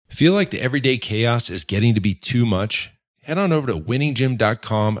Feel like the everyday chaos is getting to be too much? Head on over to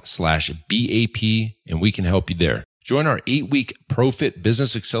winninggym.com/BAP and we can help you there. Join our 8-week ProFit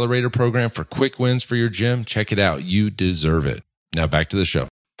Business Accelerator program for quick wins for your gym. Check it out. You deserve it. Now back to the show.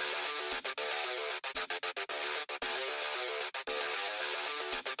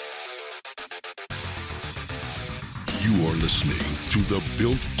 You are listening to the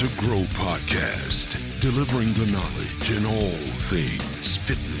Built to Grow podcast, delivering the knowledge in all things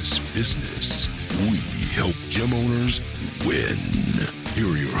fitness business. We help gym owners win. Here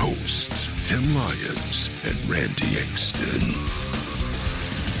are your hosts, Tim Lyons and Randy Engston.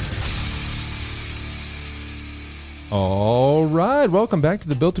 All right, welcome back to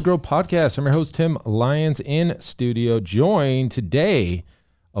the Built to Grow podcast. I'm your host, Tim Lyons, in studio, joined today,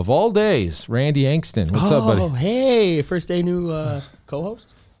 of all days, Randy Engston. What's up, buddy? Oh, hey, first day new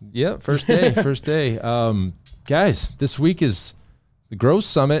co-host? Yeah, first day. Guys, this week is the Growth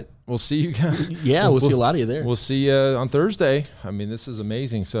Summit. We'll see you guys. Yeah, we'll see a lot of you there. We'll see you on Thursday. I mean, this is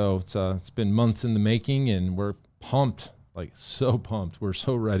amazing. So it's been months in the making, and we're pumped, like so pumped. We're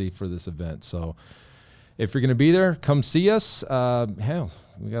so ready for this event. So if you're going to be there, come see us. Hell,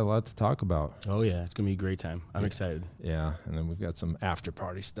 we got a lot to talk about. Oh, yeah, it's going to be a great time. I'm excited. Yeah, and then we've got some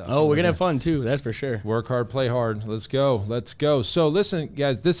after-party stuff. Oh, we're going to have fun, too. That's for sure. Work hard, play hard. Let's go. So listen,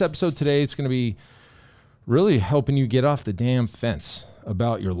 guys, this episode today, it's going to be really helping you get off the damn fence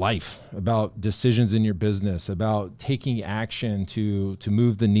about your life, about decisions in your business, about taking action to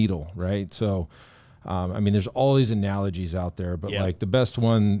move the needle, right? So, I mean, there's all these analogies out there, but like the best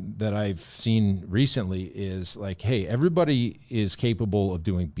one that I've seen recently is like, hey, everybody is capable of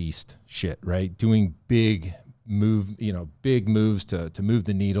doing beast shit, right? Doing big moves to move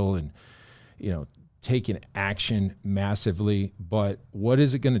the needle and, taking action massively. But what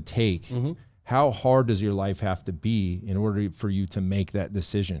is it going to take? Mm-hmm. How hard does your life have to be in order for you to make that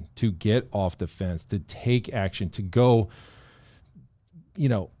decision, to get off the fence, to take action, to go,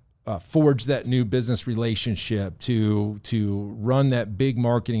 forge that new business relationship, to run that big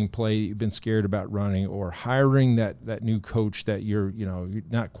marketing play you've been scared about running, or hiring that new coach that you're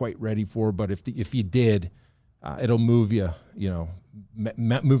not quite ready for, but if you did, it'll move you,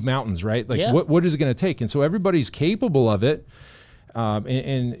 move mountains, right? Like what is it going to take? And so everybody's capable of it.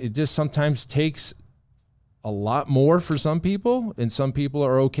 And it just sometimes takes a lot more for some people, and some people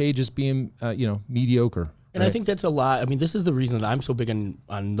are okay just being, mediocre. And right? I think that's a lot. I mean, this is the reason that I'm so big on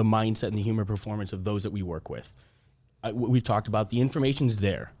the mindset and the human performance of those that we work with. We've talked about the information's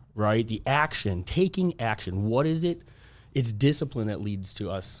there, right? The action, taking action. What is it? It's discipline that leads to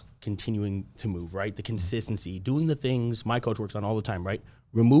us continuing to move, right? The consistency, doing the things my coach works on all the time, right?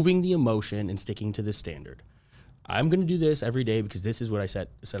 Removing the emotion and sticking to the standard. I'm going to do this every day because this is what I said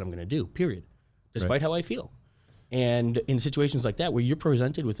I'm going to do, period, despite how I feel. And in situations like that where you're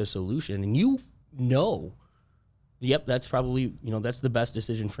presented with a solution and yep, that's probably, that's the best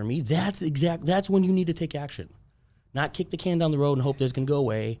decision for me. That's when you need to take action. Not kick the can down the road and hope that it's going to go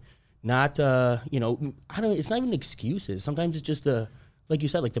away. Not, it's not even excuses. Sometimes it's just like you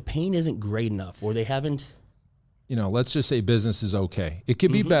said, like the pain isn't great enough, or they haven't. Let's just say business is okay. It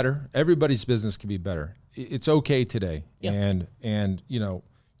could be better. Everybody's business could be better. It's okay today, and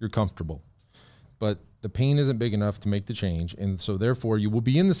you're comfortable, but the pain isn't big enough to make the change, and so therefore you will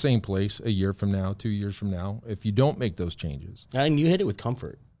be in the same place a year from now, 2 years from now, if you don't make those changes. And you hit it with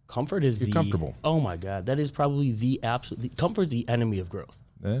comfort. Comfort is comfortable. Oh my God, that is probably comfort, the enemy of growth.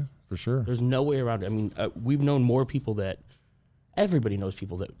 Yeah, for sure. There's no way around it. I mean, we've known more people everybody knows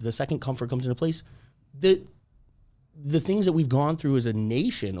people that the second comfort comes into place, the things that we've gone through as a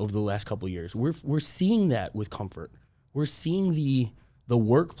nation over the last couple of years, we're seeing that with comfort. We're seeing the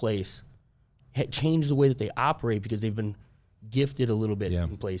workplace change the way that they operate because they've been gifted a little bit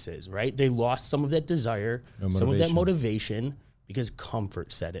in places, right? They lost some of that desire, some of that motivation because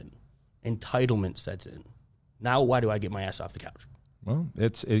comfort set in, entitlement sets in. Now, why do I get my ass off the couch? Well,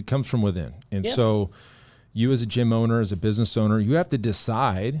 it comes from within, and so you as a gym owner, as a business owner, you have to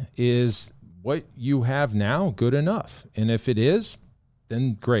decide, is what you have now good enough? And if it is,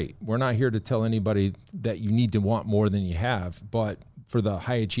 then great. We're not here to tell anybody that you need to want more than you have, but for the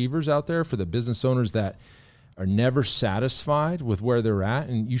high achievers out there, for the business owners that are never satisfied with where they're at,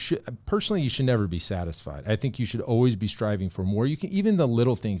 and you should never be satisfied. I think you should always be striving for more. You can, even the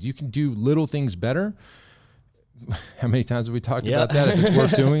little things, you can do little things better. How many times have we talked about that? If it's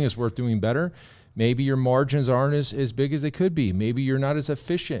worth doing, it's worth doing better. Maybe your margins aren't as big as they could be. Maybe you're not as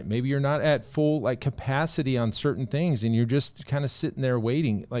efficient. Maybe you're not at full capacity on certain things, and you're just kind of sitting there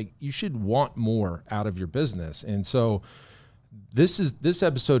waiting. Like, you should want more out of your business. And so this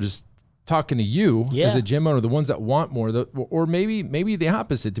episode is talking to you Yeah. as a gym owner, the ones that want more, or maybe the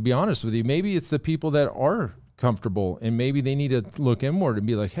opposite, to be honest with you. Maybe it's the people that are comfortable and maybe they need to look inward and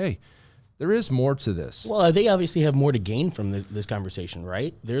be like, hey, there is more to this. Well, they obviously have more to gain from this conversation,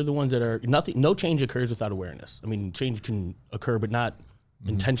 right? They're the ones that are no change occurs without awareness. I mean, change can occur, but not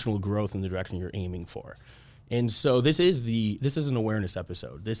intentional growth in the direction you're aiming for. And so this is an awareness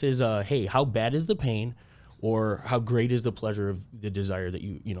episode. This is hey, how bad is the pain, or how great is the pleasure of the desire that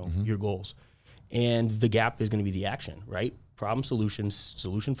your goals, and the gap is going to be the action, right? Problem solution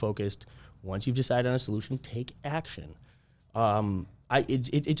focused. Once you've decided on a solution, take action.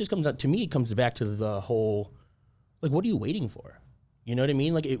 It just comes out to me. It comes back to the whole, like, what are you waiting for? You know what I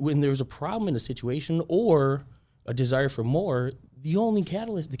mean? Like when there's a problem in a situation or a desire for more, the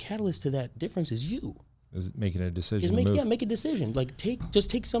catalyst to that difference is you. Is making a decision. Make a decision. Like just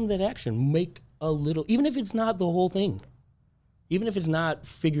take some of that action. Make a little, even if it's not the whole thing, even if it's not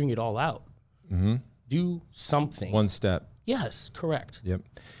figuring it all out. Do something. One step. Yes, correct. Yep.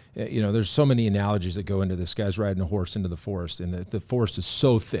 There's so many analogies that go into this. Guy's riding a horse into the forest, and the forest is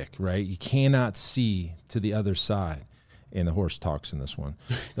so thick, right? You cannot see to the other side. And the horse talks in this one.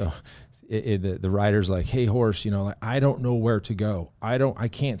 So the rider's like, hey, horse, I don't know where to go. I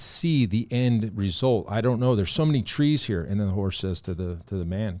can't see the end result. I don't know. There's so many trees here. And then the horse says to the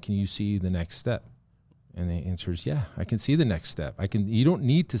man, can you see the next step? And the answer is, yeah, I can see the next step. You don't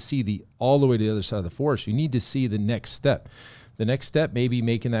need to see all the way to the other side of the forest. You need to see the next step. The next step may be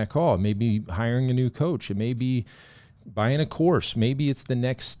making that call. It may be hiring a new coach. It may be buying a course. Maybe it's the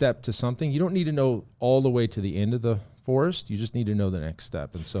next step to something. You don't need to know all the way to the end of the forest. You just need to know the next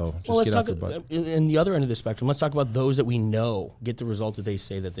step. And so just get off your butt. In the other end of the spectrum, let's talk about those that we know get the results that they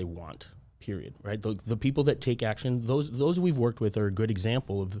say that they want, period, right? The people that take action, those we've worked with are a good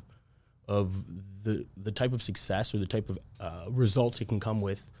example of the type of success or the type of results it can come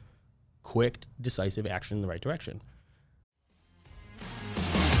with quick, decisive action in the right direction.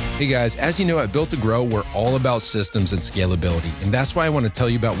 Hey guys, as you know, at Built to Grow, we're all about systems and scalability. And that's why I want to tell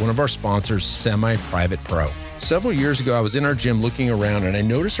you about one of our sponsors, Semi-Private Pro. Several years ago, I was in our gym looking around and I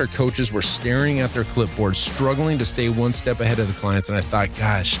noticed our coaches were staring at their clipboards, struggling to stay one step ahead of the clients. And I thought,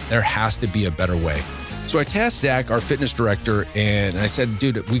 gosh, there has to be a better way. So I tasked Zach, our fitness director, and I said,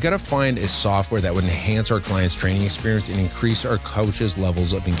 dude, we got to find a software that would enhance our clients' training experience and increase our coaches'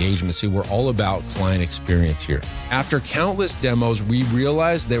 levels of engagement. See, we're all about client experience here. After countless demos, we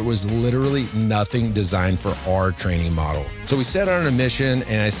realized there was literally nothing designed for our training model. So we set out on a mission,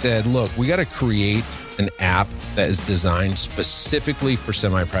 and I said, look, we got to create an app that is designed specifically for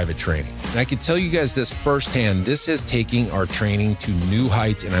semi-private training. And I can tell you guys this firsthand, this is taking our training to new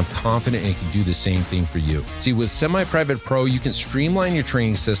heights, and I'm confident it can do the same thing for you. See, with Semi-Private Pro, you can streamline your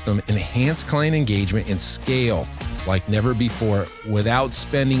training system, enhance client engagement, and scale like never before without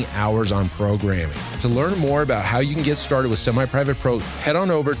spending hours on programming. To learn more about how you can get started with Semi-Private Pro, head on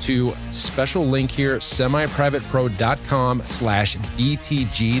over to special link here,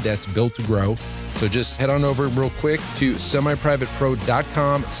 semiprivatepro.com/BTG. That's Built to Grow. So just head on over real quick to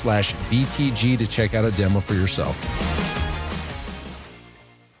semiprivatepro.com/BTG to check out a demo for yourself.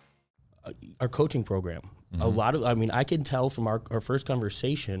 Our coaching program, I can tell from our first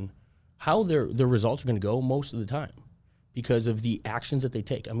conversation how their results are going to go most of the time because of the actions that they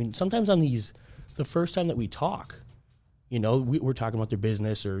take. I mean, sometimes on the first time that we talk, we're talking about their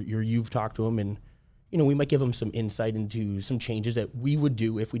business or you've talked to them and, we might give them some insight into some changes that we would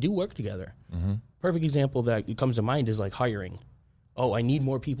do if we do work together. Mm-hmm. Perfect example that comes to mind is like hiring. Oh, I need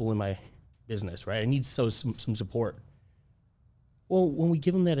more people in my business, right? I need some support. Well, when we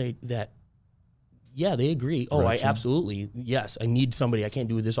give them that, yeah, they agree. Oh, I absolutely, yes, I need somebody. I can't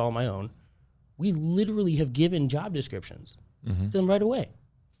do this all on my own. We literally have given job descriptions to them right away.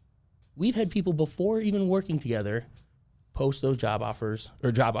 We've had people before even working together post those job offers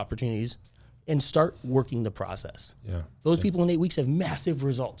or job opportunities and start working the process. Yeah, those people in 8 weeks have massive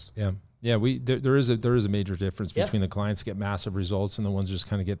results. Yeah, yeah. There is a major difference between the clients get massive results and the ones just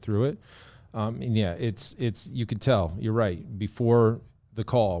kind of get through it. And yeah, it's you could tell. You're right. Before the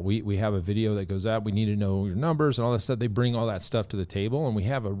call, we have a video that goes out. We need to know your numbers and all that stuff. They bring all that stuff to the table, and we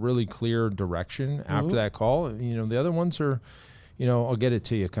have a really clear direction after that call. The other ones are, I'll get it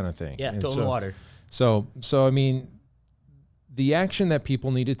to you kind of thing. Yeah, toe in the water. So I mean, the action that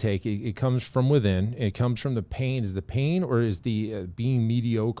people need to take, it comes from within. It comes from the pain. Is the pain or is the being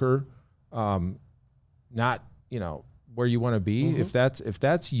mediocre, not, where you want to be. If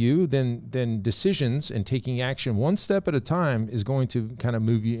that's you, then decisions and taking action one step at a time is going to kind of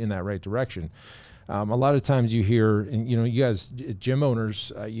move you in that right direction. A lot of times you hear, and you guys, gym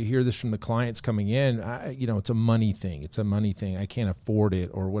owners, you hear this from the clients coming in. It's a money thing. It's a money thing. I can't afford it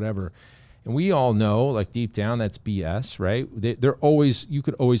or whatever. And we all know, like deep down, that's BS, right? You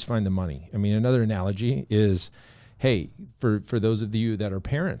could always find the money. I mean, another analogy is, hey, for those of you that are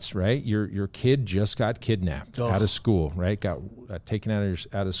parents, right? Your kid just got kidnapped out of school, right? Got taken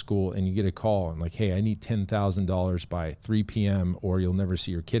out of school, and you get a call and like, hey, I need $10,000 by 3 p.m. or you'll never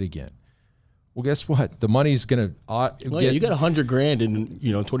see your kid again. Well, guess what? The money's going to you got $100,000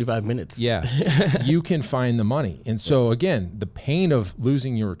 in 25 minutes. Yeah, you can find the money. And so again, the pain of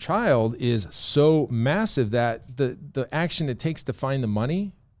losing your child is so massive that the action it takes to find the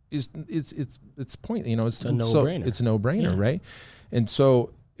money it's point. It's a no-brainer. It's a no-brainer, right? And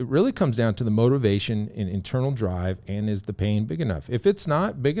so it really comes down to the motivation and internal drive, and is the pain big enough? If it's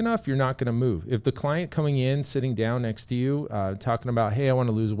not big enough, you're not going to move. If the client coming in, sitting down next to you, talking about, hey, I want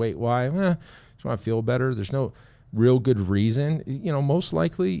to lose weight. Why? Just want to feel better. There's no real good reason. Most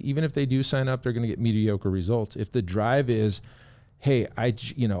likely, even if they do sign up, they're going to get mediocre results. If the drive is, hey, I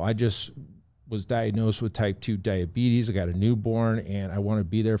just was diagnosed with type 2 diabetes, I got a newborn, and I want to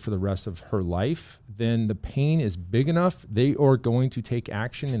be there for the rest of her life, then the pain is big enough. They are going to take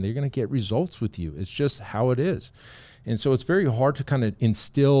action, and they're going to get results with you. It's just how it is. And so it's very hard to kind of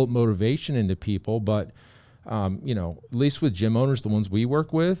instill motivation into people, but at least with gym owners, the ones we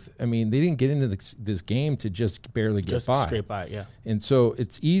work with, I mean, they didn't get into this game to just barely get by. Just scrape by, yeah. And so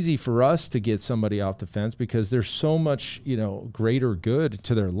it's easy for us to get somebody off the fence because there's so much, greater good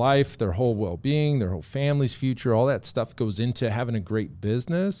to their life, their whole well-being, their whole family's future. All that stuff goes into having a great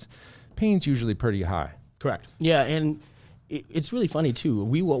business. Pain's usually pretty high. Correct. Yeah, and it's really funny too.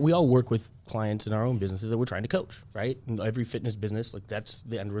 We all work with clients in our own businesses that we're trying to coach, right? And every fitness business, like that's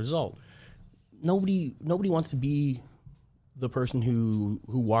the end result. Nobody wants to be the person who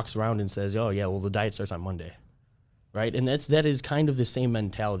walks around and says, oh yeah, well the diet starts on Monday, right? And that is kind of the same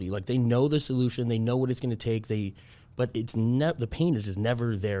mentality. Like they know the solution, they know what it's going to take, but it's the pain is just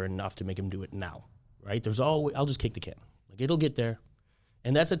never there enough to make them do it now, right? There's always, I'll just kick the can, like it'll get there,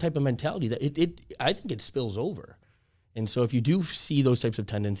 and that's the type of mentality that I think it spills over. And so if you do see those types of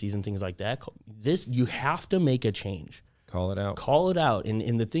tendencies and things like that, you have to make a change. Call it out. Call it out.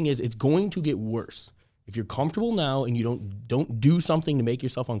 And the thing is, it's going to get worse. If you're comfortable now and you don't do something to make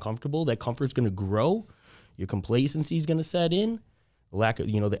yourself uncomfortable, that comfort's going to grow. Your complacency is going to set in.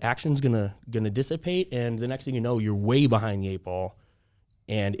 The action's going to dissipate. And the next thing you know, you're way behind the 8 ball.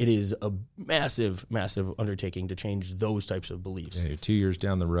 And it is a massive, massive undertaking to change those types of beliefs. Yeah, you're 2 years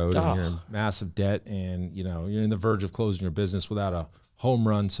down the road and you're in massive debt, and you're in the verge of closing your business without a home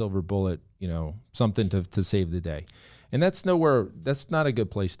run, silver bullet, something to save the day. And that's not a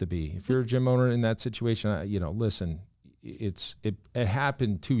good place to be. If you're a gym owner in that situation, listen, it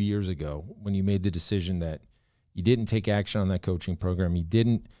happened 2 years ago when you made the decision that you didn't take action on that coaching program.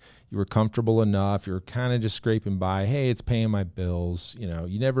 You were comfortable enough. You were kind of just scraping by. Hey, it's paying my bills.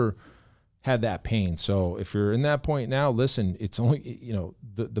 You never had that pain. So if you're in that point now, listen, it's only,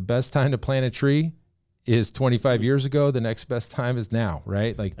 the best time to plant a tree is 25 years ago. The next best time is now,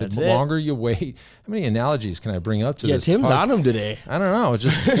 right? Like the longer you wait. How many analogies can I bring up to this? Yeah, Tim's on them today. I don't know. It's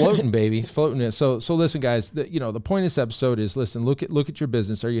just floating, baby. It's floating. So listen, guys. The point of this episode is, listen. Look at your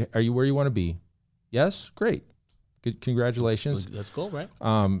business. Are you where you want to be? Yes, great. Good. Congratulations. That's cool, right?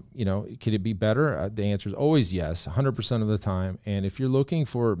 Could it be better? The answer is always yes, 100% of the time. And if you're looking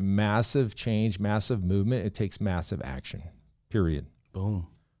for massive change, massive movement, it takes massive action. Period. Boom.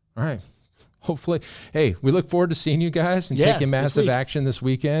 All right. Hopefully, hey, we look forward to seeing you guys and taking massive action this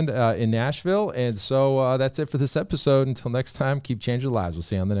weekend in Nashville. And so that's it for this episode. Until next time, keep changing lives. We'll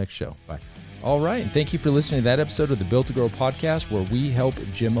see you on the next show. Bye. All right. And thank you for listening to that episode of the Built to Grow podcast, where we help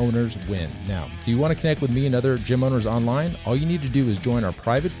gym owners win. Now, do you want to connect with me and other gym owners online? All you need to do is join our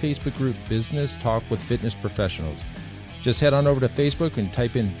private Facebook group, Business Talk with Fitness Professionals. Just head on over to Facebook and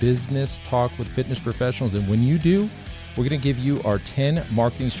type in Business Talk with Fitness Professionals. And when you do, we're going to give you our 10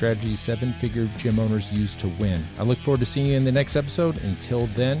 marketing strategies 7-figure gym owners use to win. I look forward to seeing you in the next episode. Until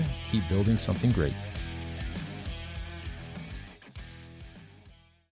then, keep building something great.